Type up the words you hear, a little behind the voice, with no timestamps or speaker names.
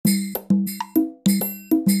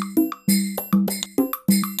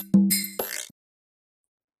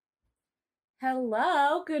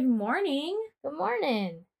Hello, good morning. Good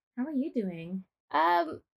morning. How are you doing?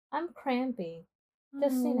 I'm cramping.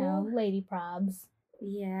 Just, Oh, lady probs.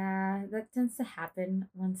 yeah, that tends to happen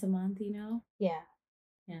once a month. Yeah.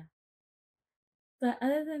 Yeah. But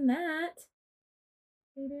other than that,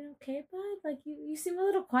 are you doing okay, bud? Like you seem a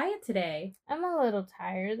little quiet today. I'm a little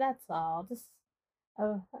tired, that's all. Just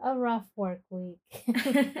a rough work week.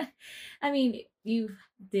 I mean, you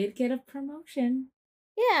did get a promotion.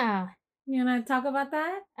 Yeah. You wanna talk about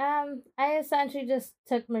that? I essentially just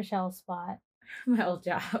took Michelle's spot. My old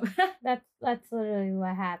job. That's literally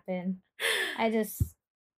what happened. I just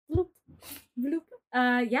bloop. Bloop.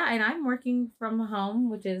 Yeah, and I'm working from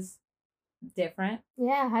home, which is different.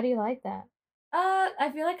 Yeah, how do you like that?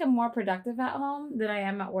 I feel like I'm more productive at home than I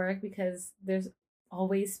am at work because there's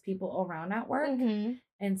always people around at work. Mm-hmm.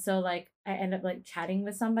 And so like I end up like chatting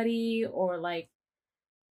with somebody or like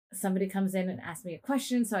somebody comes in and asks me a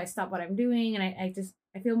question. So I stop what I'm doing and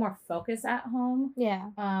I feel more focused at home. Yeah.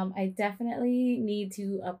 I definitely need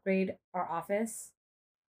to upgrade our office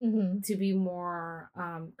Mm-hmm. to be more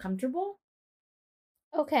comfortable.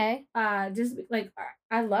 Okay. Just like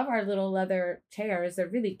I love our little leather chairs. They're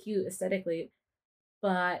really cute aesthetically,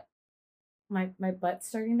 but my butt's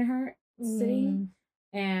starting to hurt sitting,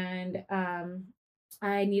 and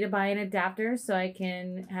I need to buy an adapter so I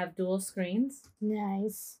can have dual screens.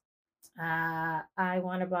 Nice. I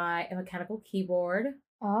want to buy a mechanical keyboard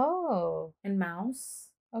Oh. and mouse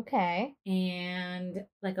Okay. and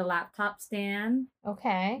like a laptop stand.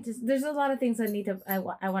 Okay. Just there's a lot of things I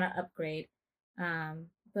want to upgrade.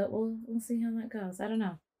 But we'll see how that goes. I don't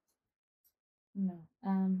know. No.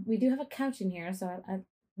 We do have a couch in here, so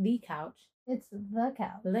the couch. It's the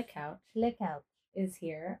couch. The couch. The couch. Is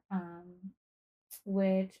here,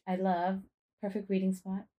 which I love. Perfect reading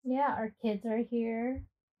spot. Yeah, our kids are here.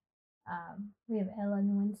 We have Ella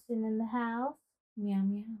and Winston in the house. Meow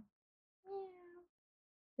meow.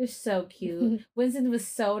 They're so cute. Winston was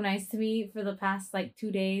so nice to me for the past like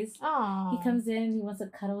 2 days. Aww. He comes in, he wants to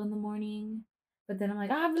cuddle in the morning, but then I'm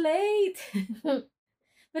like, I'm late. But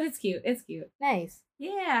it's cute. It's cute. Nice.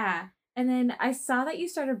 Yeah. And then I saw that you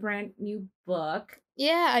started a brand new book.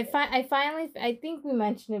 Yeah, I finally, I think we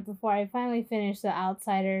mentioned it before. I finally finished The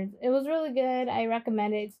Outsiders. It was really good. I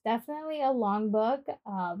recommend it. It's definitely a long book.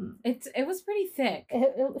 It was pretty thick.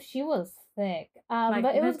 She was thick. Like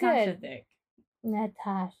but it was Natasha good. thick.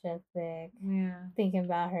 Natasha thick. Yeah. Thinking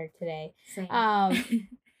about her today. Same.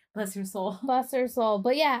 Bless her soul. Bless her soul.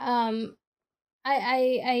 But yeah,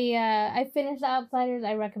 I finished The Outsiders.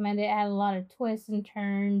 I recommend it. It had a lot of twists and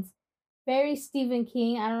turns. Very Stephen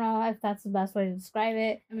King. I don't know if that's the best way to describe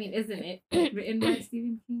it. I mean, isn't it written by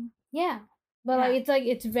Stephen King? Yeah. But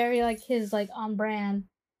it's very like his like on brand.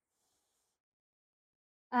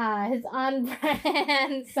 His on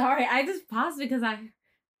brand. Sorry, I just paused because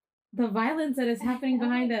the violence that is happening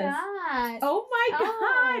behind us. God. Oh my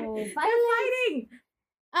god. They're fighting.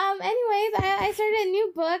 Anyways, I started a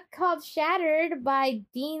new book called Shattered by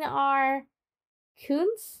Dean R.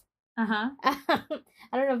 Koontz. I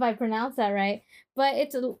don't know if I pronounced that right, but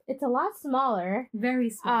it's a lot smaller. Very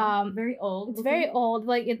small. Very old. It's very old.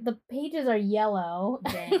 Like the pages are yellow.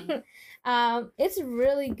 Dang. It's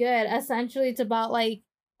really good. Essentially, it's about like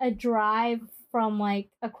a drive from like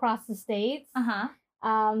across the states.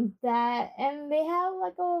 That and they have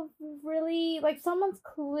like a really like someone's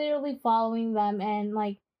clearly following them, and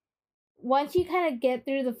like once you kind of get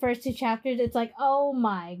through the first two chapters, it's like, oh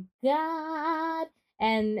my god.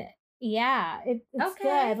 And yeah, it's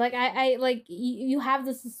good. Like I like you have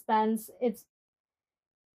the suspense. It's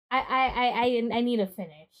I need to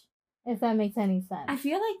finish, if that makes any sense. I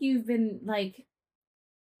feel like you've been like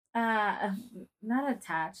not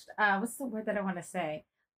attached. What's the word that I want to say?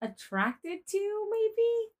 Attracted to,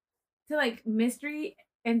 maybe, to like mystery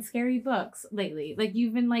and scary books lately. Like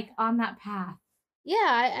you've been like on that path.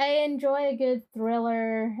 Yeah, I enjoy a good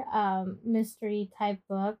thriller, mystery type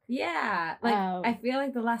book. Yeah, like I feel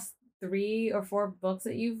like the last 3 or 4 books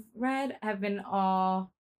that you've read have been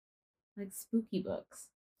all like spooky books.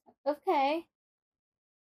 Okay.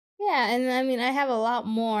 Yeah, and I mean I have a lot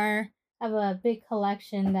more. I have a big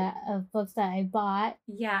collection of books that I bought.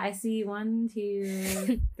 Yeah, I see 1,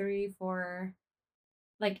 2, 3, 4,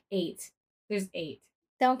 like 8. There's 8.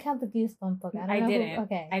 Don't count the Goosebump book. I didn't.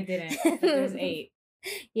 Okay. I didn't. But there's 8.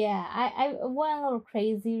 Yeah, I went a little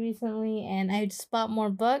crazy recently, and I just bought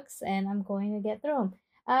more books, and I'm going to get through them.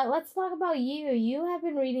 Let's talk about you. You have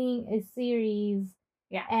been reading a series.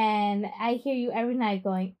 Yeah. And I hear you every night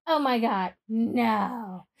going, oh my god,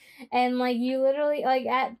 no. And like you literally like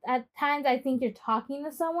at times I think you're talking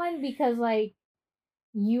to someone because like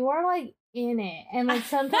you are like in it. And like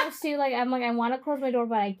sometimes too, like I'm like I want to close my door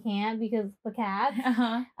but I can't because the cat.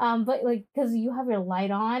 But like because you have your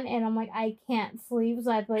light on and I'm like I can't sleep,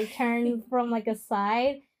 so I have to like turn from like a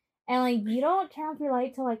side. And like you don't turn off your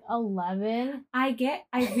light till like 11. I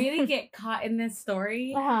really get caught in this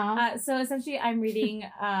story. So essentially I'm reading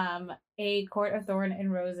A Court of Thorn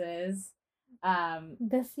and Roses.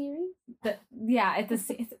 The series? It's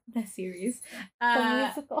the series.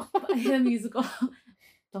 The musical. The musical.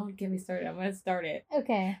 Don't get me started. I'm gonna start it.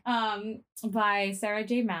 Okay. By Sarah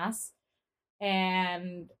J. Maas.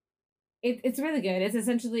 And it's really good. It's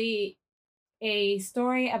essentially a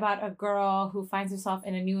story about a girl who finds herself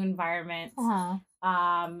in a new environment.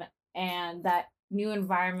 And that new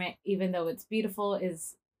environment, even though it's beautiful,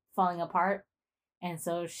 is falling apart. And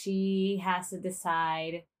so she has to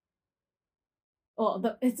decide.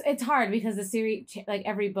 Well, it's hard because the series, like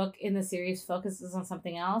every book in the series, focuses on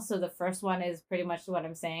something else. So the first one is pretty much what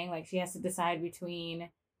I'm saying. Like she has to decide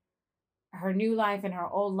between her new life and her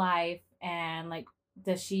old life, and like,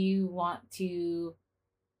 does she want to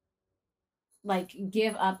like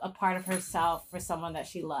give up a part of herself for someone that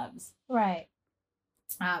she loves? Right.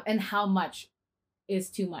 And how much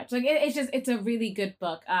is too much? Like it's a really good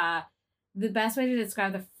book. The best way to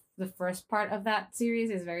describe the first part of that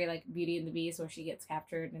series is very like Beauty and the Beast, where she gets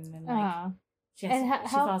captured and then like she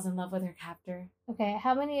falls in love with her captor. Okay,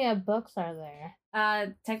 how many books are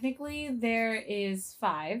there? Technically there is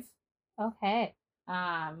 5. Okay.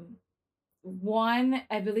 One,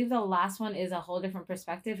 I believe the last one is a whole different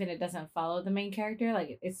perspective and it doesn't follow the main character.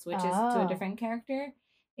 Like it switches to a different character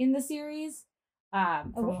in the series.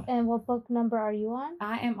 And what book number are you on?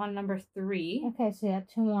 I am on number 3. Okay, so you have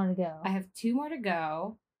 2 more to go. I have 2 more to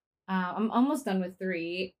go. I'm almost done with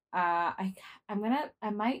 3. I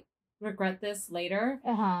might regret this later,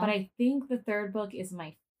 but I think the 3rd book is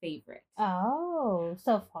my favorite. Oh,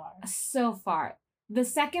 so far. The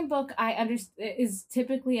 2nd book I understand is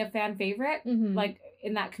typically a fan favorite, like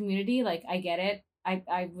in that community. Like I get it.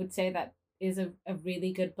 I would say that is a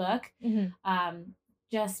really good book,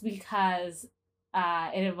 just because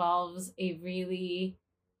it involves a really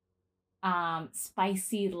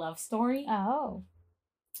spicy love story. Oh.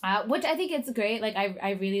 Which I think it's great. Like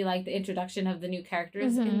I really like the introduction of the new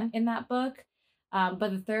characters in that book. But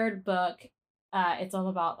the 3rd book, it's all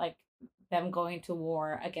about like them going to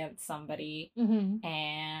war against somebody,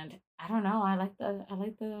 and I don't know. I like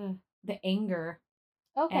the anger.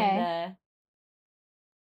 Okay.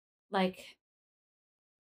 And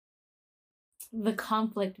the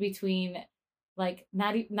conflict between like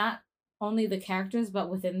not only the characters but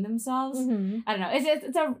within themselves. I don't know.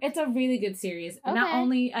 It's a really good series. Okay. Not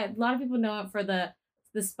only a lot of people know it for the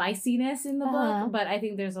spiciness in the book, but I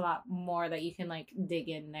think there's a lot more that you can like dig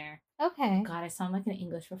in there. Okay. God, I sound like an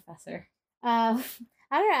English professor. I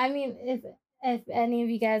don't know. I mean, if any of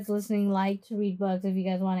you guys listening like to read books, if you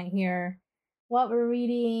guys want to hear what we're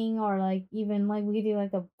reading, or like even like we could do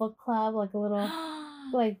like a book club, like a little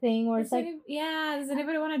like thing where it's like, does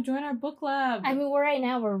anybody want to join our book club? I mean,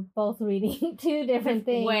 we're both reading 2 different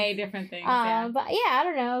things, way different things. But yeah, I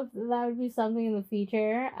don't know if that would be something in the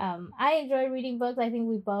future. I enjoy reading books. I think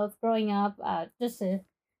we both, growing up, just to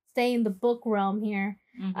stay in the book realm here,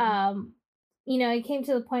 you know, it came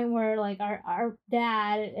to the point where like our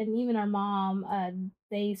dad and even our mom,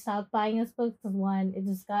 they stopped buying us books because, one, it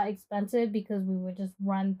just got expensive because we would just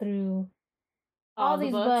run through all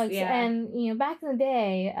these books. And you know, back in the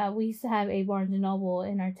day, we used to have a Barnes and Noble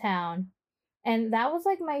in our town, and that was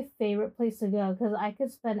like my favorite place to go because I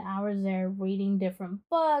could spend hours there reading different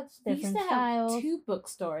books, different styles. Have 2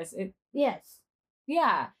 bookstores. Yes.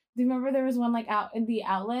 Yeah. Do you remember there was one like out in the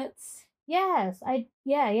outlets? Yes,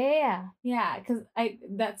 yeah. Because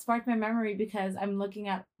that sparked my memory because I'm looking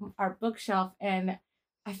at our bookshelf and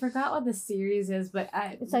I forgot what the series is, but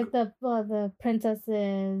it's like the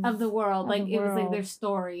princesses of the world. Like it was like their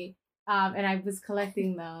story. And I was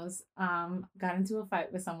collecting those. Got into a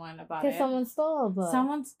fight with someone about it. Because someone stole a book.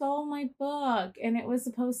 Someone stole my book, and it was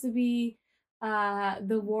supposed to be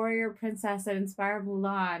the warrior princess that inspired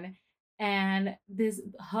Mulan. And this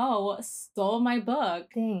hoe stole my book.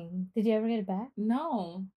 Dang. Did you ever get it back?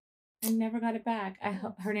 No. I never got it back.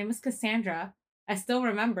 Her name was Cassandra. I still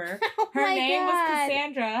remember. Her name was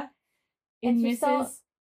Cassandra. In Mrs.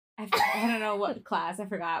 I don't know what class. I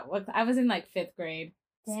forgot. I was in like 5th grade.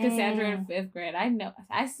 Dang. Cassandra in 5th grade. I know.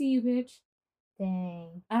 I see you, bitch.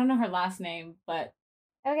 Dang. I don't know her last name, but.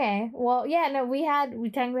 Okay. Well, yeah, no, we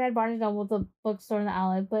technically had Barnes & Noble, the bookstore in the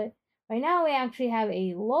outlet, but right now we actually have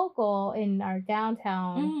a local in our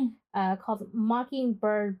downtown called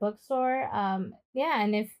Mockingbird Bookstore. Yeah,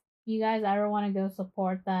 and if you guys ever want to go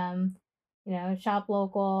support them, shop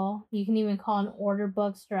local. You can even call and order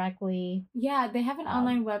books directly. Yeah, they have an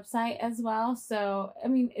online website as well. So I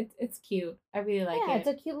mean, it's cute. I really like it. Yeah, it's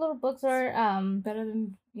a cute little bookstore. Better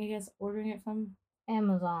than I guess ordering it from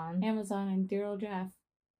Amazon and dear old Jeff.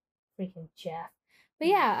 Freaking Jeff. But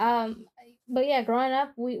yeah, growing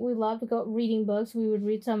up, we loved to go reading books. We would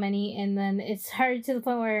read so many, and then it started to the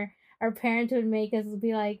point where our parents would make us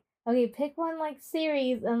be like, okay, pick one like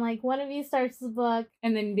series, and like one of you starts the book,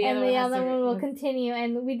 and then the other one will continue.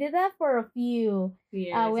 And we did that for a few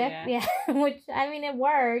years. Which I mean it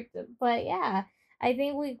worked, but yeah, I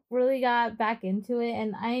think we really got back into it,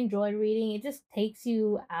 and I enjoyed reading. It just takes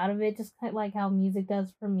you out of it, just kind of like how music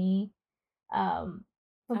does for me.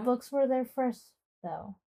 But books were there first,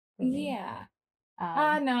 though. Yeah.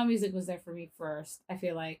 No, music was there for me first. I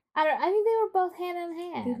feel like I think they were both hand in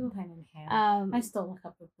hand. They go hand in hand. I stole a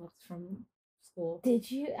couple of books from school. Did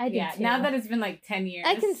you? I did. Yeah. Too. Now that it's been like 10 years,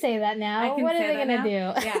 I can say that now. What are they gonna do?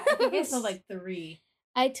 Yeah, I think I stole like 3.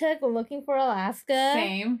 I took Looking for Alaska.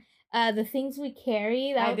 Same. The Things We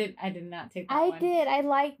Carry. I did not take that one. I did. I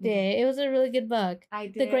liked it. It was a really good book. I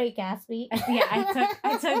did. The Great Gatsby.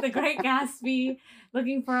 I took The Great Gatsby,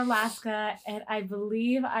 Looking for Alaska, and I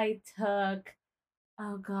believe I took,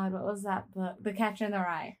 oh God, what was that book? The Catcher in the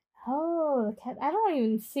Rye. Oh, I don't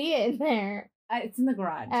even see it in there. It's in the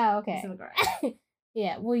garage. Oh, okay. It's in the garage.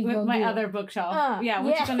 Yeah, with my other bookshelf. Yeah,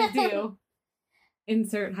 what you gonna do?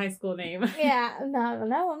 Insert high school name. Yeah, no, I'm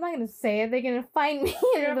not gonna say it. They're gonna find me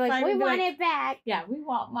and they'll be like, we want it back. Yeah, we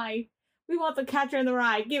want the Catcher in the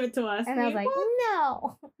Rye. Give it to us. And I was like,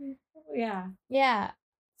 no. Yeah. Yeah.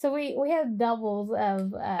 So we have doubles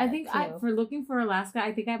of. I think for Looking for Alaska,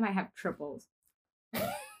 I think I might have triples.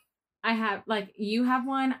 I have you have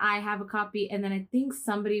one, I have a copy, and then I think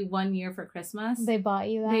somebody one year for Christmas they bought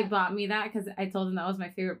you that. They bought me that because I told them that was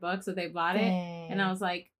my favorite book, so they bought it, and I was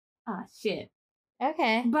like, ah, shit.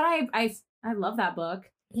 Okay. But I love that book.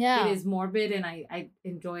 Yeah. It is morbid and I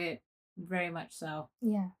enjoy it very much so.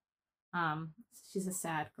 Yeah. She's a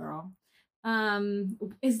sad girl.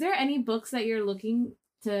 Is there any books that you're looking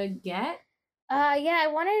to get? Yeah, I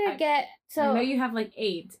wanted to get I know you have like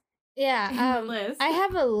 8. Yeah. List. I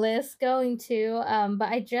have a list going too. But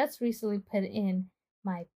I just recently put in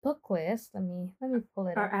my book list. Let me pull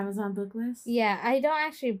it up. Our Amazon book list? Yeah, I don't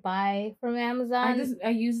actually buy from Amazon. I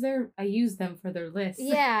use them for their list.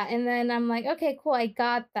 Yeah, and then I'm like, okay, cool, I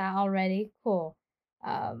got that already. Cool.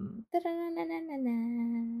 It's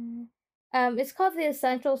called The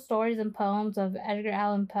Essential Stories and Poems of Edgar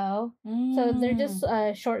Allan Poe. So they're just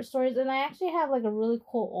short stories, and I actually have like a really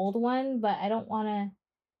cool old one, but I don't want to.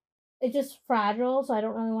 It's just fragile, so I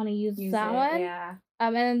don't really want to use that one. Yeah.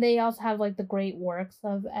 And then they also have like the great works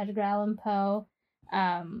of Edgar Allan Poe.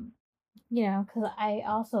 Because I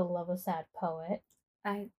also love a sad poet.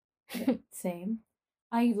 Same.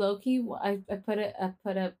 I low-key I put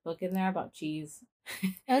a book in there about cheese.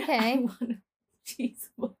 Okay. I want a cheese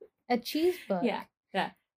book. A cheese book. Yeah.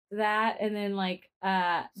 That and then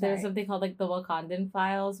there's something called like the Wakandan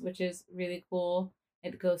Files, which is really cool.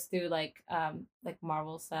 It goes through like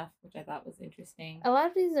Marvel stuff, which I thought was interesting. A lot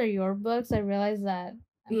of these are your books. I realize that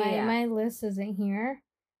my list isn't here,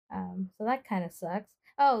 so that kind of sucks.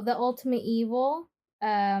 Oh, The Ultimate Evil.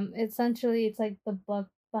 Essentially, it's like the book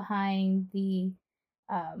behind the,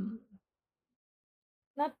 not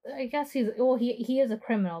I guess he is a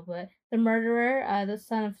criminal, but the murderer, the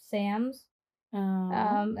son of Sam's.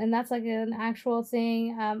 And that's like an actual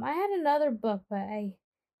thing. I had another book, but I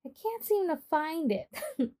can't seem to find it.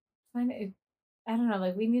 I don't know.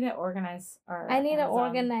 Like we need to organize our. I need Amazon. to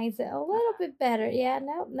organize it a little bit better. Yeah.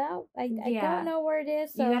 No. I don't know where it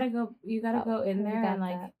is. So you gotta go in there and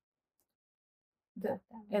like.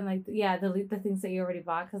 Delete the things that you already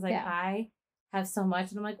bought because I have so much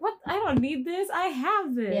and I'm like, what? I don't need this. I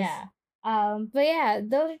have this. Yeah. But yeah,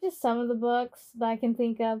 those are just some of the books that I can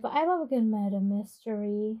think of. But I love a good meta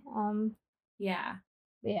mystery. Yeah.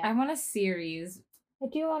 Yeah. I want a series. I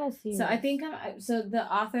do want to see. So I think the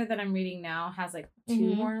author that I'm reading now has like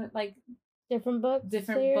 2 more like different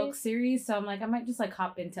book series. So I'm like I might just like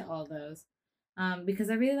hop into all those, because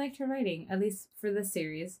I really liked her writing, at least for this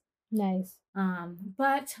series. Nice.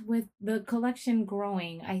 But with the collection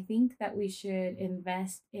growing, I think that we should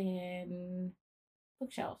invest in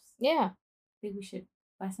bookshelves. Yeah. I think we should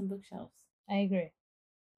buy some bookshelves. I agree.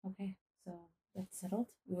 Okay, so that's settled.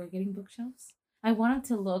 We're getting bookshelves. I want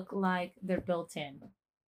them to look like they're built in.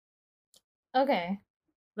 Okay.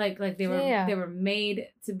 Like they were made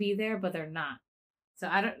to be there, but they're not. So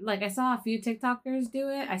I saw a few TikTokers do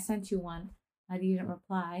it. I sent you one. You didn't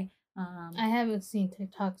reply. I haven't seen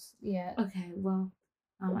TikToks yet. Okay, well,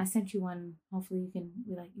 I sent you one. Hopefully you can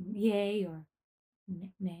be like yay or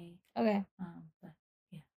nay. Okay. But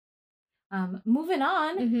yeah. Moving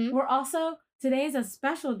on. We're also today's a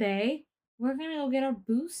special day. We're gonna go get our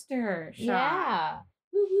booster shot. Yeah.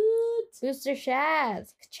 Woo-woo. Booster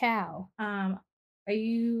shots. Ciao. Are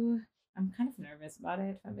you? I'm kind of nervous about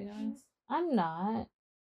it. If I'm being honest. I'm not.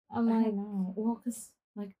 I don't know. Well, cause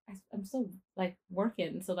like I'm still like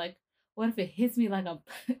working. So like, what if it hits me like a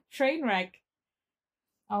train wreck?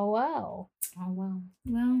 Oh well. Oh well.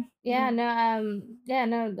 Well. Yeah. No. Yeah.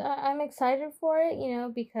 No. I'm excited for it. You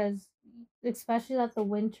know, because especially that the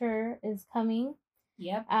winter is coming.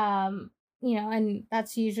 Yep. You know, and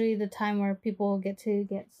that's usually the time where people get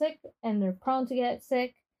sick, and they're prone to get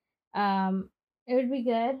sick. It would be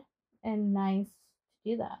good and nice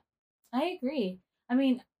to do that. I agree. I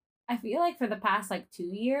mean, I feel like for the past like 2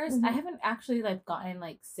 years, I haven't actually like gotten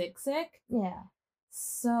like sick. Yeah.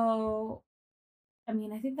 So, I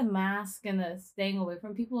mean, I think the mask and the staying away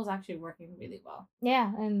from people is actually working really well.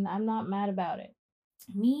 Yeah, and I'm not mad about it.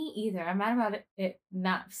 Me either. I'm mad about it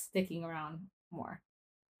not sticking around more.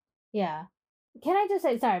 Yeah. Can I just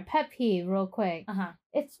say, sorry, pet peeve real quick.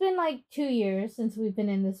 It's been like 2 years since we've been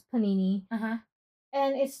in this panini.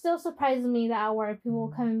 And it still surprises me that at work people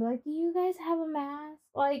will come and be like, do you guys have a mask?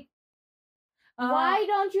 Like, why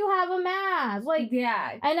don't you have a mask? Like,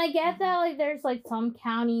 yeah. And I get that, like, there's, like, some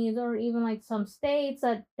counties or even, like, some states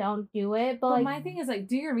that don't do it. But like, my thing is, like,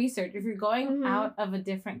 do your research. If you're going out of a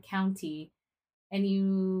different county and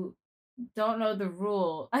you don't know the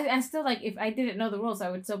rule, I still, like, if I didn't know the rules,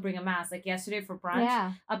 I would still bring a mask. Like, yesterday for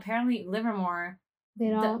brunch, apparently Livermore, they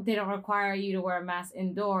don't require you to wear a mask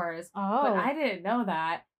indoors. But I didn't know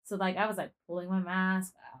that. So, like, I was, like, pulling my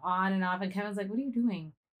mask on and off. And Kevin's like, what are you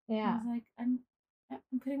doing? Yeah. I was like, I'm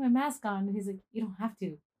putting my mask on. And he's like, you don't have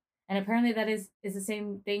to. And apparently that is the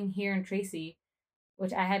same thing here in Tracy,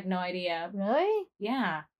 which I had no idea. Really?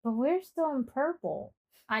 Yeah. But we're still in purple.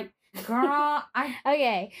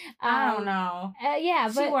 Okay. I don't know. Yeah,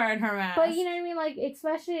 but she wearing her mask. But you know what I mean? Like,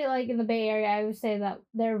 especially like in the Bay Area, I would say that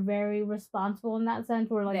they're very responsible in that sense.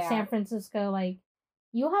 Where like San Francisco, like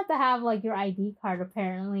you have to have like your ID card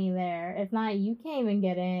apparently there. If not, you can't even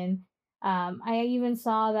get in. I even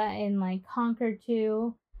saw that in like Concord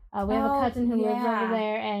too. We have a cousin who lives over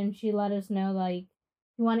there, and she let us know like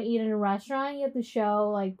if you want to eat in a restaurant, you have to show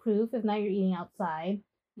like proof. If not, you're eating outside.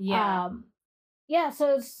 Yeah. Yeah,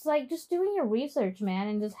 so it's like just doing your research, man,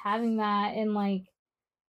 and just having that, and like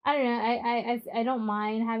I don't know, I don't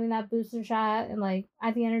mind having that booster shot, and like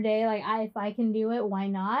at the end of the day, like if I can do it, why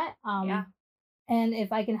not? And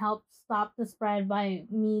if I can help stop the spread by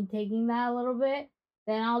me taking that a little bit,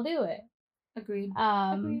 then I'll do it. Agreed.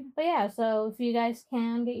 But yeah, so if you guys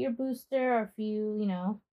can get your booster, or if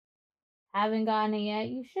you haven't gotten it yet,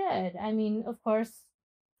 you should. I mean, of course,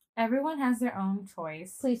 everyone has their own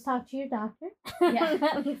choice. Please talk to your doctor.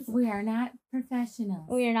 Yeah. We are not professionals.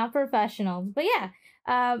 We are not professionals. But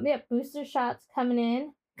yeah, booster shots coming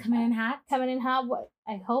in. Coming in hot? Coming in hot. What?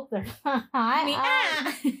 I hope they're not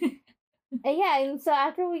hot. Yeah, and so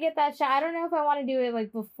after we get that shot, I don't know if I want to do it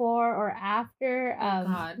like before or after.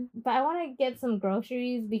 God. But I want to get some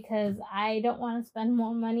groceries because I don't want to spend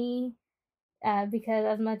more money. Because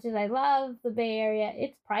as much as I love the Bay Area,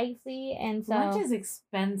 it's pricey, and so lunch is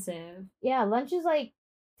expensive. Yeah, lunch is like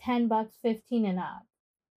 $10, 15 and up.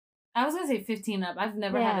 I was gonna say 15 up. I've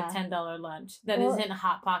never had a $10 lunch that isn't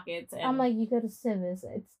Hot Pockets. And... I'm like, you go to Civis,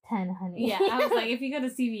 it's 10, honey. Yeah, I was like, if you go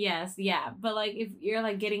to CVS, yeah, but like if you're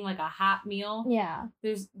like getting like a hot meal,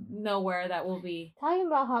 there's nowhere that will be. Talking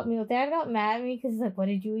about hot meal, Dad got mad at me because he's like, "What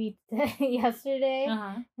did you eat yesterday?"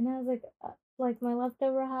 And I was like my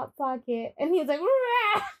leftover Hot Pocket, and he's like,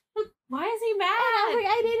 "Rah!" Why is he mad? And I was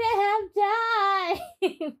like, I didn't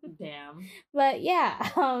have time. Damn. But yeah,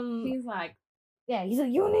 he's like,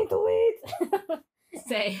 you need to eat.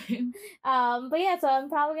 Same. But yeah, so I'm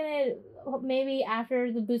probably gonna maybe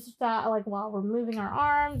after the booster shot, like while we're moving our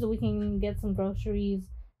arms, we can get some groceries.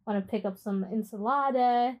 Want to pick up some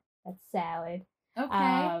enchilada. That's salad. Okay.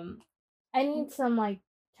 I need some like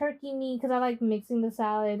turkey meat because I like mixing the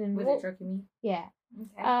salad and with the turkey meat. Yeah.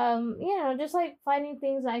 Okay. Just like finding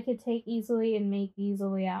things I could take easily and make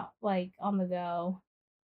easily out like on the go.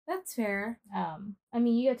 That's fair. I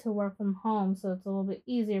mean, you get to work from home, so it's a little bit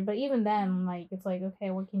easier. But even then, like, it's like, okay,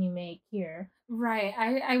 what can you make here? Right.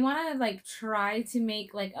 I want to like try to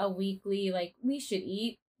make like a weekly like we should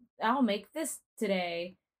eat. I'll make this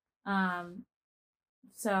today.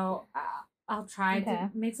 So I'll try to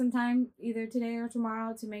make some time either today or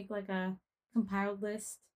tomorrow to make like a compiled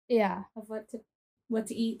list. Yeah. Of what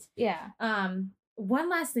to eat. Yeah. One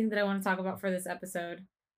last thing that I want to talk about for this episode.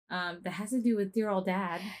 that has to do with dear old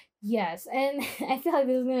dad. Yes, and I feel like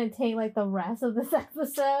this is gonna take like the rest of this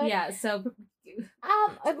episode. Yeah, so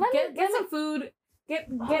get some food.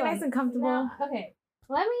 Get nice and comfortable. No, okay.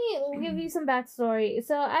 Let me give you some backstory.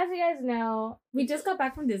 So, as you guys know, we just got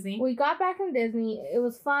back from Disney. We got back from Disney. It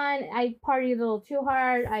was fun. I partied a little too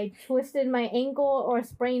hard. I twisted my ankle or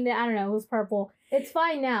sprained it. I don't know. It was purple. It's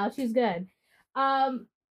fine now. She's good. And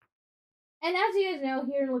as you guys know,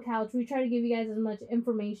 here in La Couch, we try to give you guys as much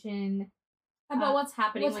information about what's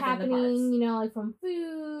happening. The parks. You know, like from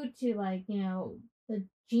food to like, you know, the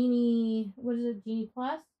Genie. What is it? Genie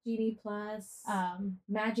Plus.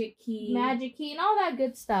 Magic Key, and all that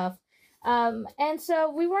good stuff. And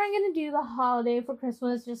so we weren't gonna do the holiday for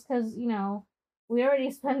Christmas just because, you know, we already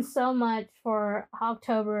spent so much for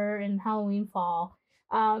October and Halloween fall.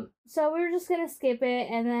 So we were just gonna skip it,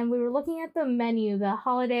 and then we were looking at the menu, the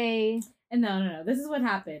holiday. And no. This is what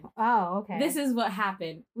happened. Oh, okay. This is what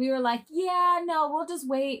happened. We were like, yeah, no, we'll just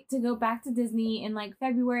wait to go back to Disney in like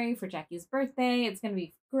February for Jackie's birthday. It's gonna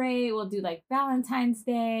be great. We'll do like Valentine's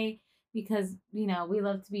Day because, you know, we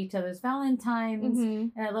love to be each other's Valentines.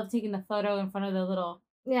 And I love taking the photo in front of the little.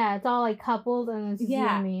 Yeah, it's all like coupled and it's you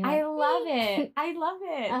and me. Like, I love it. I love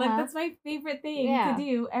it. Like that's my favorite thing to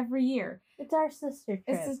do every year. It's our sister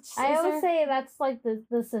trip. I always say that's like the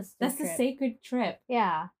sister That's trip. The sacred trip.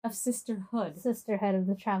 Yeah. Of sisterhood. Sisterhood of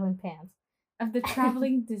the traveling pants. Of the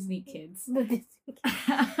traveling Disney kids. The Disney kids.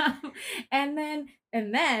 and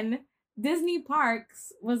then Disney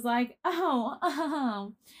Parks was like,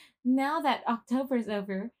 oh, now that October's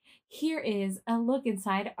over, here is a look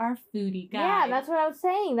inside our foodie guide. Yeah, that's what I was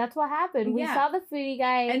saying. That's what happened. We saw the foodie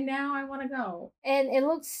guide. And now I want to go. And it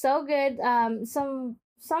looks so good.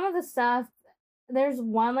 Some of the stuff, there's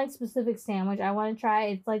one like specific sandwich I want to try.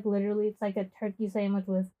 It's like literally, it's like a turkey sandwich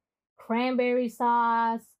with cranberry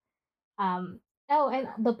sauce. And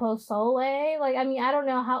the pozole. Like, I mean, I don't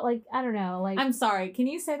know how, like, I don't know. Like, I'm sorry. Can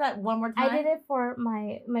you say that one more time? I did it for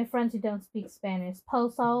my friends who don't speak Spanish.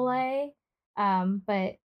 Pozole.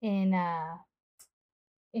 But in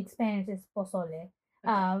Spanish it's pozole.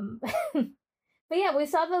 Okay. But yeah, we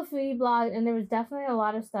saw the foodie blog and there was definitely a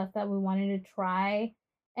lot of stuff that we wanted to try.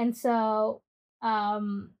 And so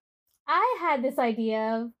I had this idea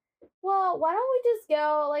of, well, why don't we just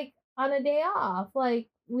go like on a day off? Like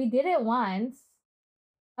we did it once.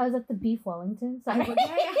 I was at the Beef Wellington. Sorry.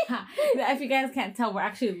 If you guys can't tell, we're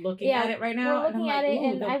actually looking at it right now. We're looking at it,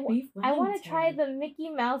 and I want to try the Mickey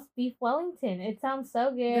Mouse Beef Wellington. It sounds so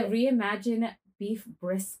good. The reimagined beef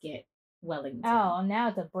brisket Wellington. Oh, now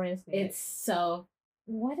it's a brisket. It's so.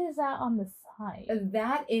 What is that on the side?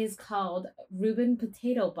 That is called Reuben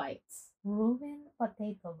Potato Bites. Reuben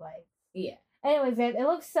Potato Bites. Yeah. Anyways, it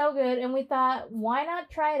looks so good, and we thought, why not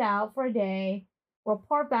try it out for a day?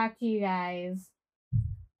 Report back to you guys.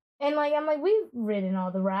 And like I'm like, we've ridden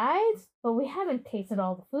all the rides, but we haven't tasted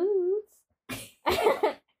all the foods.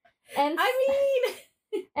 And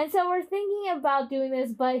and so we're thinking about doing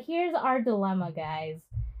this, but here's our dilemma, guys.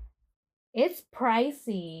 It's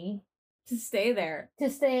pricey to stay there. To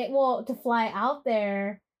fly out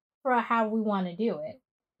there for how we want to do it.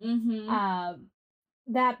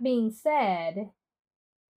 That being said,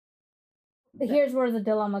 here's where the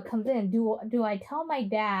dilemma comes in. Do I tell my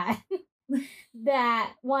dad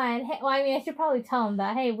that one? Hey, well, I mean, I should probably tell him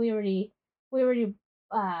that. Hey, we already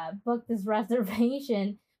booked this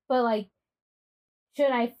reservation, but like,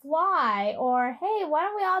 should I fly? Or hey, why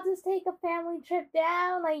don't we all just take a family trip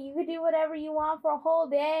down? Like, you could do whatever you want for a whole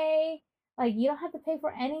day. Like, you don't have to pay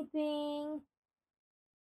for anything.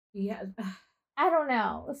 Yeah. I don't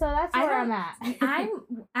know. So that's where I'm at.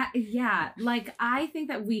 Yeah. Like, I think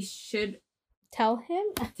that we should tell him.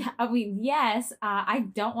 I mean, yes. I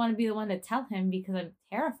don't want to be the one to tell him because I'm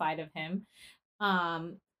terrified of him.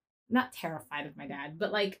 Not terrified of my dad,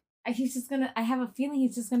 but like, he's just gonna. I have a feeling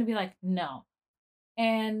he's just gonna be like, no,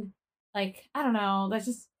 and like, I don't know. That's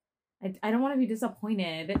just. I don't want to be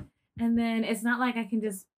disappointed, and then it's not like I can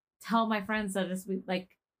just tell my friends to just be like,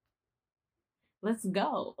 let's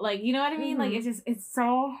go. Like, you know what I mean? Like, it's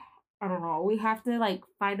so, I don't know. We have to like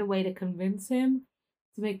find a way to convince him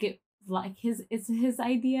to make it like it's his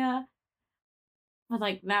idea. But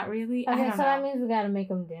like, not really. Okay, I don't know. that means we gotta make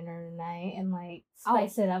him dinner tonight and like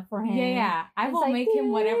spice it up for him. Yeah. I will like, make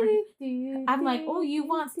him whatever. I'm like, oh, you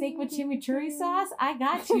want steak with chimichurri sauce? I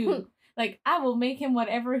got you. Like, I will make him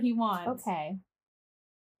whatever he wants. Okay.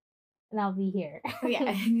 And I'll be here. Yeah,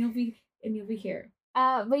 and you'll be here.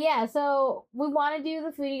 But yeah, so we want to do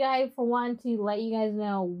the foodie guide for one to let you guys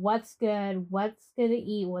know what's good to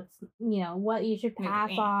eat, what's, you know, what you should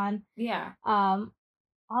pass on. Yeah.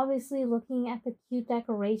 Obviously looking at the cute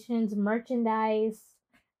decorations, merchandise.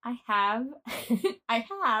 I have. I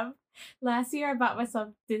have. Last year, I bought myself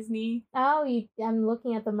Disney. Oh, I'm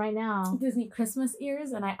looking at them right now. Disney Christmas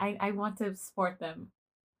ears, and I want to sport them.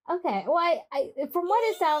 Okay. Well, I from what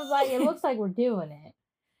it sounds like, it looks like we're doing it.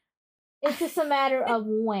 It's just a matter of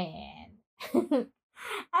when.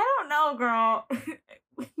 I don't know, girl.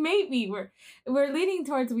 Maybe we're leaning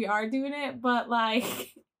towards we are doing it, but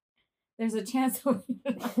like, there's a chance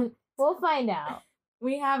we'll find out.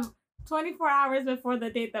 We have 24 hours before the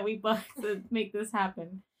date that we booked to make this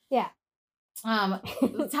happen. Yeah.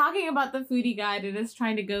 Talking about the foodie guide and us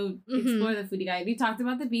trying to go explore the foodie guide. We talked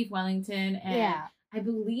about the beef Wellington, and I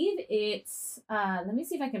believe it's let me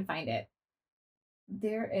see if I can find it.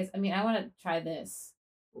 There is, I mean, I want to try this.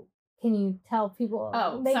 Can you tell people?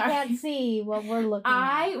 Oh, they sorry. can't see what we're looking at.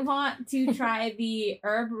 I want to try the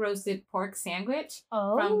herb roasted pork sandwich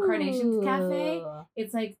from Carnation's Cafe.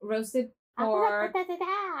 It's like roasted pork,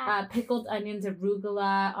 pickled onions,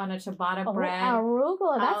 arugula on a ciabatta bread.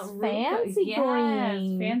 Arugula, that's fancy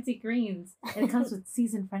greens. Fancy greens. And it comes with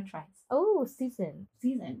seasoned French fries. Oh, seasoned.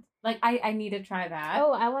 Like, I need to try that.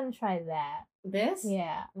 Oh, I want to try that. This?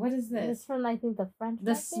 Yeah. What is this? This from, I think, the French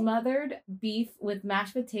The market? smothered beef with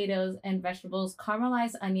mashed potatoes and vegetables,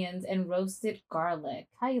 caramelized onions, and roasted garlic.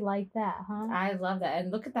 How you like that, huh? I love that.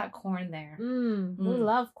 And look at that corn there. We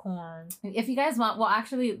love corn. If you guys want, we'll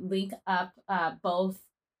actually link up both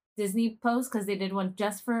Disney posts, because they did one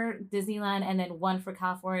just for Disneyland and then one for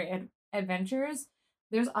California Adventures.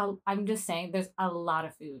 I'm just saying, there's a lot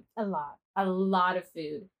of food. A lot of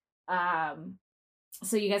food.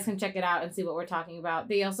 So you guys can check it out and see what we're talking about.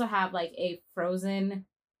 They also have like a frozen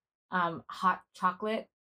hot chocolate,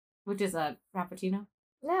 which is a frappuccino.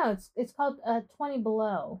 No, it's called 20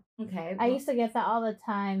 Below. Okay. I used to get that all the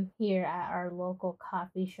time here at our local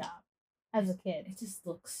coffee shop as a kid. It just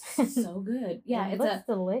looks so good. Yeah, it looks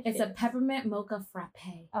delicious. It's a peppermint mocha frappe.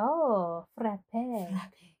 Oh, frappe.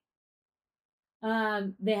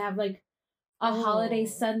 They have like a holiday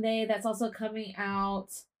sundae that's also coming out.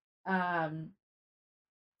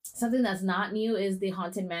 Something that's not new is the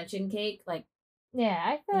Haunted Mansion cake. Like, yeah,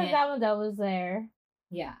 I feel like that one that was there.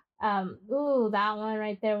 Yeah. Ooh, that one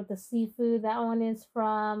right there with the seafood. That one is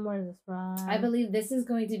from, where is this from? I believe this is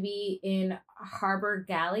going to be in Harbor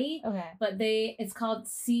Galley. Okay. But it's called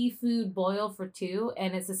Seafood Boil for Two,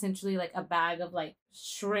 and it's essentially like a bag of like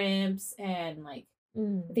shrimps and like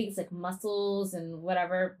I think it's like mussels and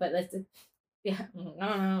whatever, but it's yeah, I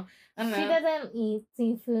don't know. She doesn't eat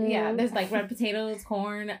seafood. Yeah, there's like red potatoes,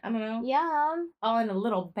 corn, I don't know. Yum. All in a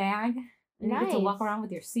little bag. And you get to walk around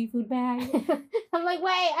with your seafood bag. I'm like,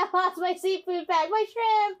 wait, I lost my seafood bag, my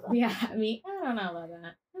shrimp. Yeah, I mean, I don't know about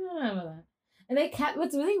that. And they kept,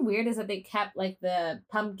 what's really weird is that they kept like the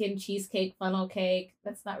pumpkin cheesecake funnel cake.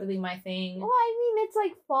 That's not really my thing. Well, I mean, it's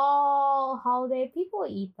like fall, holiday. People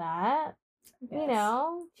eat that. Yes. You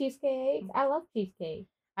know, cheesecake. I love cheesecake.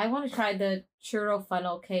 I want to try the churro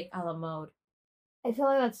funnel cake a la mode. I feel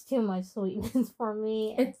like that's too much sweetness for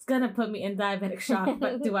me. It's gonna put me in diabetic shock,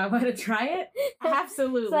 but do I want to try it?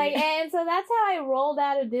 Absolutely. And so that's how I rolled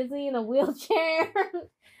out of Disney in a wheelchair.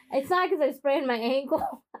 It's not because I sprained my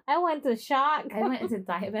ankle. I went to shock. I went into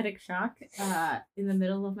diabetic shock in the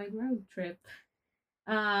middle of my road trip.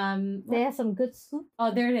 They have some good soup.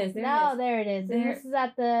 Oh, there it is. There it is. And this is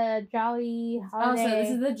at the Jolly Holiday. Oh, so this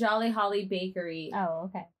is the Jolly Holly Bakery.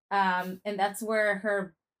 Oh, okay. And that's where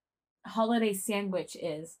her holiday sandwich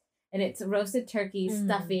is. And it's roasted turkey,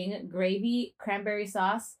 stuffing, gravy, cranberry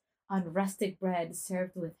sauce on rustic bread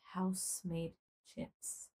served with house-made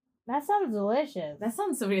chips. That sounds delicious. That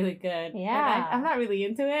sounds really good. Yeah. I'm not really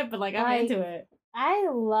into it, but like I'm into it. I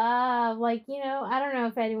love, like, you know, I don't know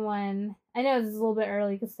if anyone, I know it's a little bit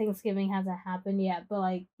early because Thanksgiving hasn't happened yet, but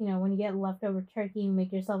like, you know, when you get leftover turkey, you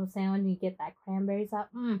make yourself a sandwich and you get that cranberry sauce.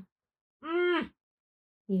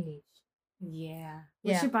 Delish. Yeah.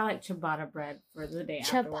 We should buy like ciabatta bread for the day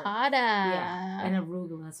afterwards. Ciabatta. Yeah. And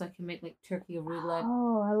arugula, so I can make like turkey arugula.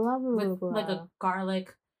 Oh, I love arugula. With like a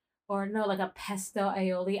garlic or no, like a pesto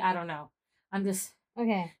aioli. I don't know. I'm just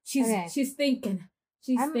okay. She's thinking.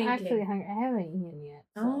 I'm actually hungry. I haven't eaten yet.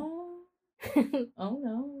 So. Oh. Oh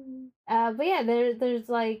no. But yeah, there's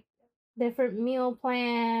like different meal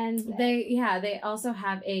plans. They also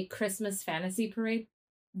have a Christmas fantasy parade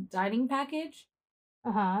dining package.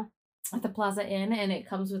 At the Plaza Inn, and it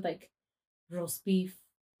comes with like roast beef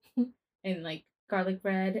and like garlic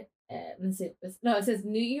bread. It says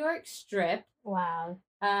New York strip. Wow.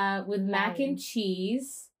 With mac and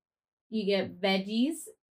cheese. You get veggies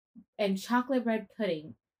and chocolate bread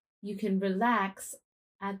pudding. You can relax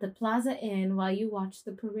at the Plaza Inn while you watch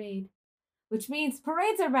the parade, which means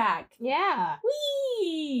parades are back. Yeah.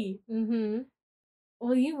 Whee!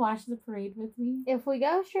 Will you watch the parade with me? If we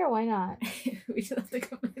go, sure, why not? We just have to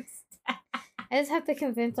convince Dad. I just have to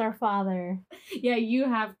convince our father. Yeah, you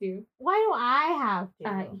have to. Why do I have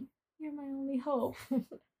to? You're my only hope.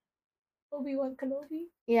 Obi-Wan Kenobi.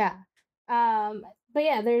 Yeah. But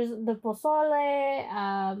yeah, there's the pozole.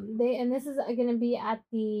 This is gonna be at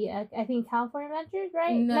the I think California Adventures,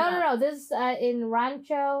 right? No. This is in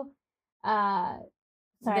Rancho. Sorry,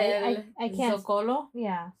 I can't. Zocolo?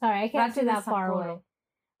 Yeah, sorry, I can't see that far away.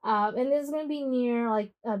 And this is gonna be near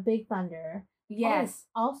like Big Thunder. Yes.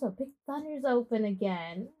 Oh, also, Big Thunder's open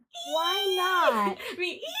again. Why not?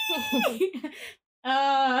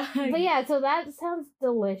 But yeah, so that sounds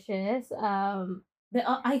delicious.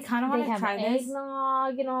 I kind of want to try this.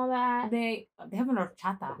 Eggnog and all that. They have an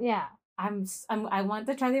horchata. Yeah. I want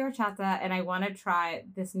to try the horchata, and I want to try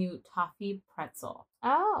this new toffee pretzel.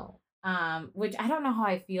 Oh. Which I don't know how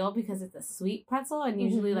I feel because it's a sweet pretzel, and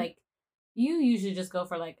usually like you usually just go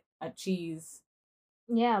for like a cheese.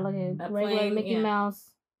 Yeah, like a regular Mickey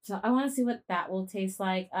Mouse. So I want to see what that will taste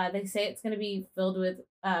like. They say it's gonna be filled with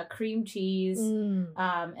cream cheese, and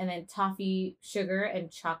then toffee, sugar,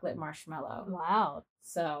 and chocolate marshmallow. Wow.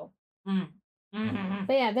 So, But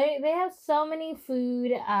yeah, they have so many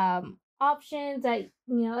food options that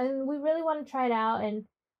and we really want to try it out, and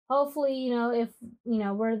hopefully if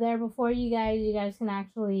we're there before you guys can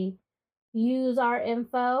actually use our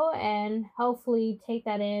info and hopefully take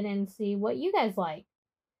that in and see what you guys like.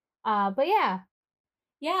 But yeah,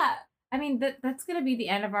 I mean that's gonna be the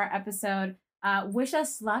end of our episode. Wish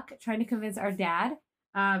us luck trying to convince our dad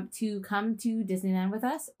to come to Disneyland with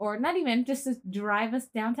us, or not even just to drive us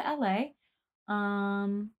down to LA.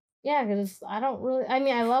 Yeah, because I don't really. I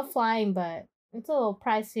mean, I love flying, but it's a little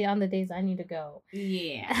pricey on the days I need to go.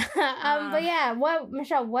 Yeah. But yeah,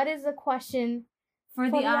 Michelle? What is the question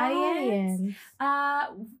for the audience?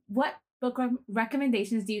 What book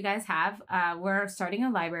recommendations do you guys have? We're starting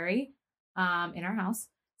a library in our house,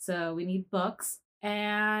 so we need books.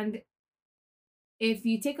 And if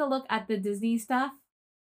you take a look at the Disney stuff,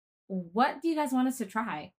 what do you guys want us to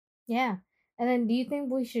try? Yeah. And then do you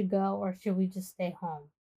think we should go or should we just stay home?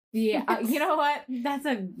 Yeah, you know what? That's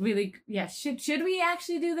a really should we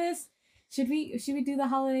actually do this? Should we do the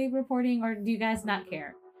holiday reporting, or do you guys not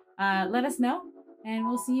care? Let us know, and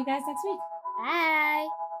we'll see you guys next week. Bye.